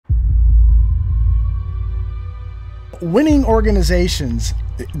winning organizations,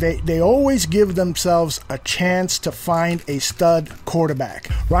 they always give themselves a chance to find a stud quarterback.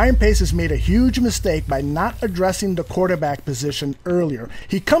 Ryan Pace has made a huge mistake by not addressing the quarterback position earlier.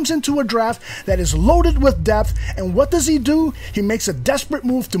 He comes into a draft that is loaded with depth, and what does he do? He makes a desperate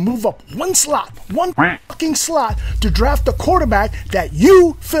move to move up one fucking slot to draft a quarterback that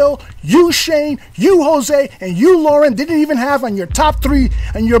you, Phil, you, Shane, you, Jose, and you, Lauren, didn't even have on your top 3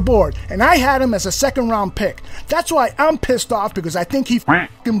 on your board. And I had him as a second-round pick. That's why I'm pissed off, because I think he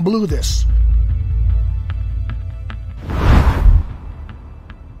fucking blew this.